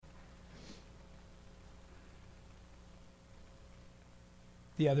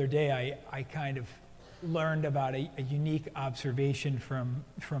the other day, I kind of learned about a unique observation from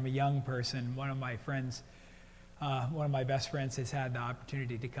a young person. One of my friends, one of my best friends, has had the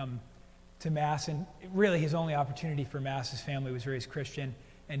opportunity to come to Mass, and really his only opportunity for Mass, his family was raised Christian,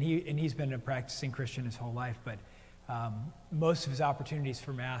 and he's been a practicing Christian his whole life, but most of his opportunities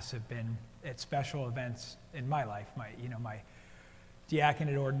for Mass have been at special events in my life, my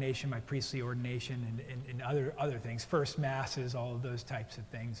diaconate ordination, my priestly ordination, and other things, first Masses, all of those types of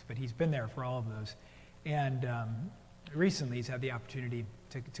things, but he's been there for all of those. And recently he's had the opportunity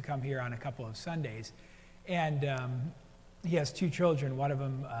to come here on a couple of Sundays, and he has 2 children. One of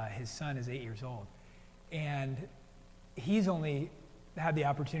them, his son, is 8 years old, and he's only had the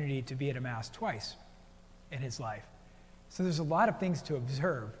opportunity to be at a Mass twice in his life. So there's a lot of things to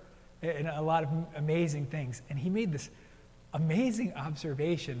observe and a lot of amazing things. And he made this amazing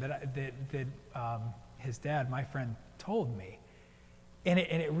observation that his dad, my friend, told me. And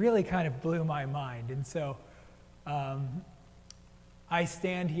it really kind of blew my mind. And so I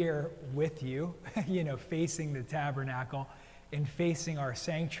stand here with you, facing the tabernacle and facing our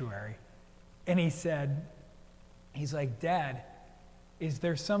sanctuary. And he's like, Dad, is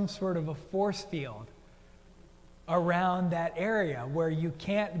there some sort of a force field around that area where you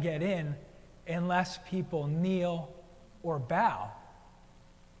can't get in unless people kneel or bow?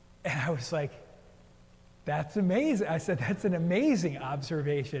 And I was like, that's amazing. I said, that's an amazing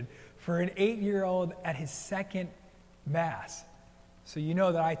observation for an 8-year-old at his second Mass. So you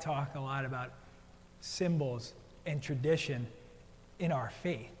know that I talk a lot about symbols and tradition in our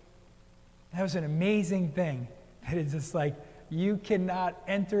faith. That was an amazing thing. That it's just like, you cannot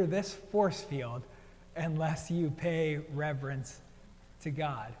enter this force field unless you pay reverence to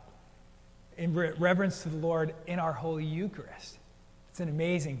God, in reverence to the Lord in our Holy Eucharist. It's an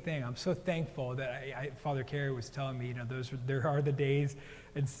amazing thing. I'm so thankful that Father Carey was telling me, there are the days,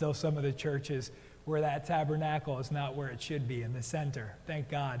 and still some of the churches, where that tabernacle is not where it should be, in the center. Thank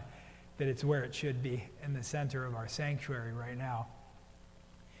God that it's where it should be, in the center of our sanctuary right now.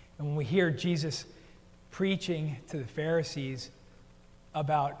 And when we hear Jesus preaching to the Pharisees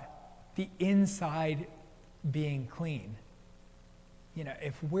about the inside being clean,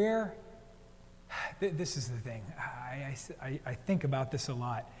 this is the thing. I think about this a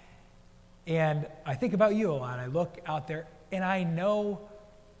lot. And I think about you a lot. I look out there, and I know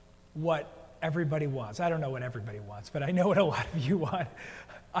what everybody wants. I don't know what everybody wants, but I know what a lot of you want.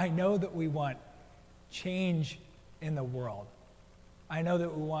 I know that we want change in the world. I know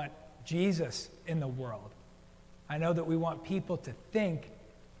that we want Jesus in the world. I know that we want people to think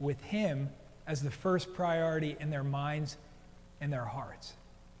with him as the first priority in their minds and their hearts.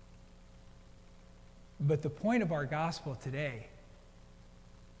 But the point of our gospel today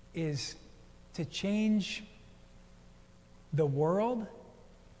is to change the world,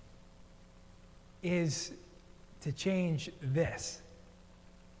 is to change this.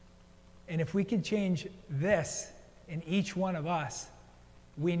 And if we can change this in each one of us,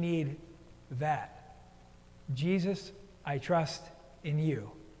 we need that. Jesus, I trust in you.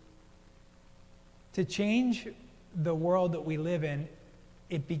 To change the world that we live in,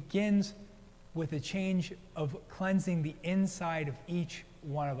 it begins with a change of cleansing the inside of each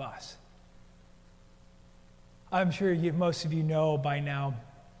one of us. I'm sure most of you know by now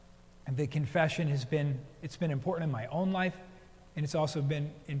the confession it's been important in my own life, and it's also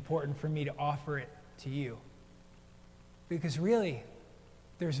been important for me to offer it to you. Because really,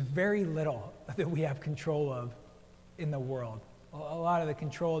 there's very little that we have control of in the world. A lot of the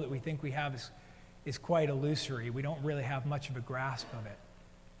control that we think we have is quite illusory. We don't really have much of a grasp of it.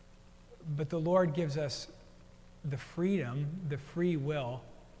 But the Lord gives us the freedom, the free will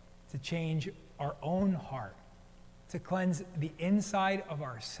to change our own heart, to cleanse the inside of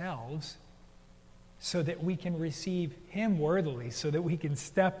ourselves so that we can receive him worthily, so that we can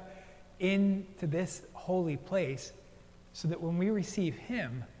step into this holy place, so that when we receive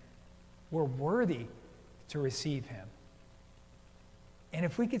him, we're worthy to receive him. And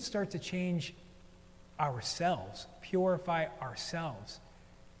if we could start to change ourselves, purify ourselves,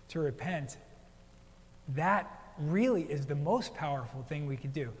 to repent, that really is the most powerful thing we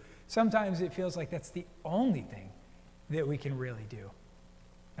could do. Sometimes it feels like that's the only thing that we can really do.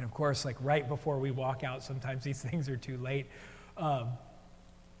 And of course, like right before we walk out, sometimes these things are too late.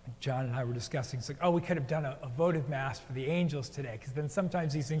 John and I were discussing, it's like, we could have done a votive mass for the angels today, because then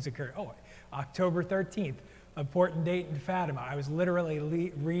sometimes these things occur. October 13th, important date in Fatima. I was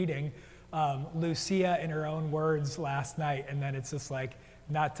literally reading Lucia in her own words last night, and then it's just like,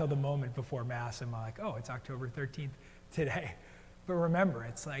 not till the moment before Mass, I'm like, it's October 13th today. But remember,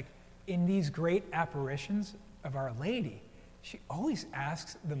 it's like in these great apparitions of Our Lady, she always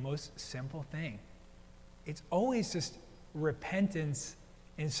asks the most simple thing. It's always just repentance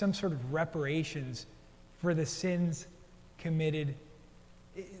and some sort of reparations for the sins committed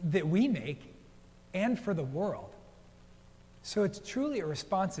that we make and for the world. So it's truly a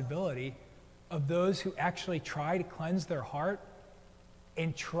responsibility of those who actually try to cleanse their heart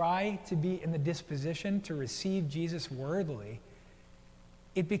and try to be in the disposition to receive Jesus worthily.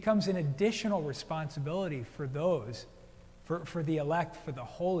 It becomes an additional responsibility for those, for the elect, for the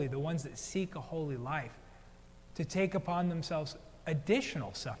holy, the ones that seek a holy life, to take upon themselves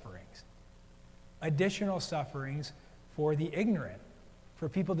additional sufferings for the ignorant, for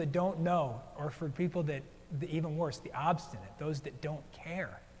people that don't know, or for people that, even worse, the obstinate, those that don't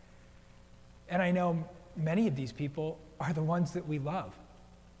care. And I know many of these people are the ones that we love,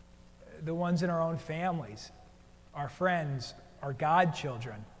 the ones in our own families, our friends, our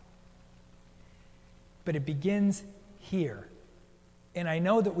godchildren. But it begins here. And I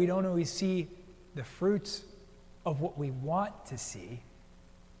know that we don't always see the fruits of what we want to see,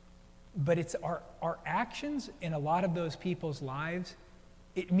 but it's our actions in a lot of those people's lives.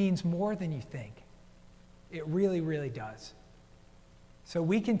 It means more than you think. It really, really does. So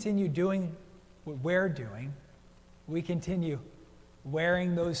we continue doing what we're doing. We continue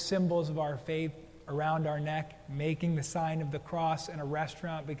wearing those symbols of our faith around our neck, making the sign of the cross in a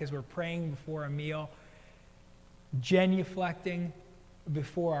restaurant because we're praying before a meal, genuflecting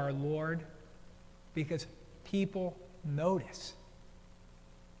before our Lord, because people notice,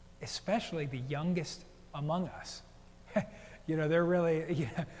 especially the youngest among us. They're really,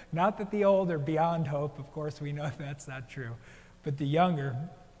 not that the old are beyond hope, of course we know that's not true, but the younger,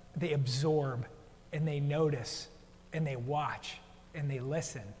 they absorb and they notice and they watch and they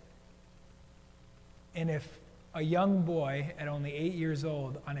listen. And if a young boy at only 8 years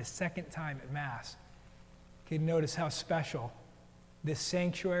old on his second time at Mass can notice how special this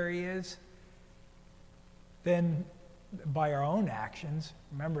sanctuary is, then by our own actions,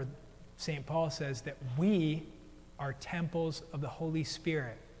 remember St. Paul says that we are temples of the Holy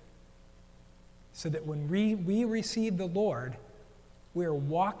Spirit. So that when we receive the Lord, we're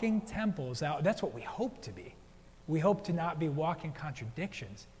walking temples out. That's what we hope to be. We hope to not be walking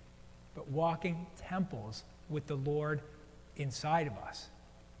contradictions, but walking temples with the Lord inside of us.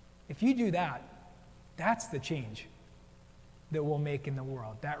 If you do that, that's the change that we'll make in the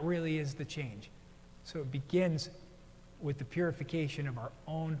world. That really is the change. So it begins with the purification of our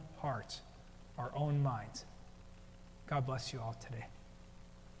own hearts, our own minds. God bless you all today.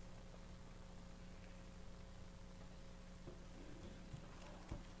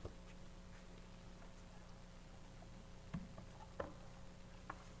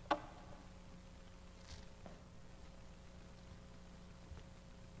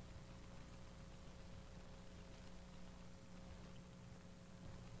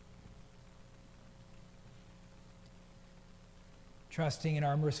 Trusting in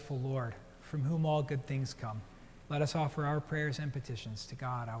our merciful Lord, from whom all good things come, let us offer our prayers and petitions to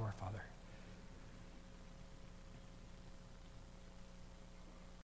God our Father.